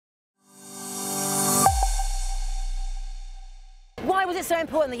why was it so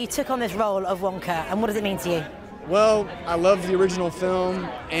important that you took on this role of Wonka, and what does it mean to you? Well, I loved the original film,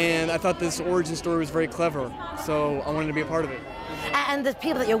 and I thought this origin story was very clever, so I wanted to be a part of it. And the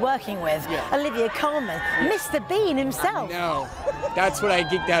people that you're working with, Olivia, Colman, Mr. Bean himself. No, that's what I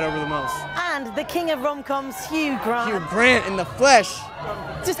geeked out over the most. And the king of rom-coms, Hugh Grant. Hugh Grant in the flesh.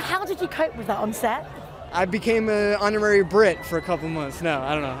 Just how did you cope with that on set? I became an honorary Brit for a couple months. No,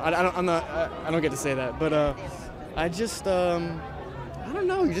 I don't know. I don't get to say that, but I just, I don't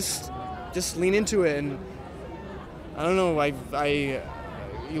know. You just lean into it, and I don't know.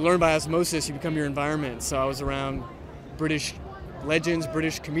 You learn by osmosis. You become your environment. So I was around British legends,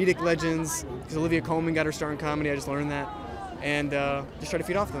 British comedic legends. Because Olivia Colman got her start in comedy, I just learned that, and just try to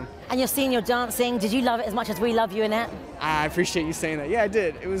feed off them. And you're seeing your dancing. Did you love it as much as we love you in it? I appreciate you saying that. Yeah, I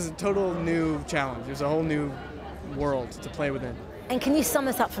did. It was a total new challenge. It was a whole new world to play within. And can you sum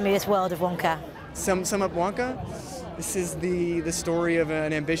this up for me, this world of Wonka? Sum up Wonka? This is the story of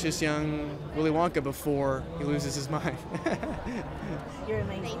an ambitious young Willy Wonka before he loses his mind. You're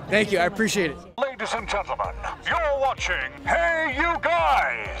amazing. Thank you, I appreciate it. Ladies and gentlemen, you're watching Hey You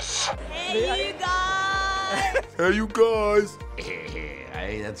Guys! Hey, you guys! Hey, you guys!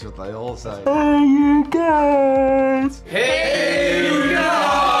 Hey, that's what they all say. Hey, you guys! Hey, you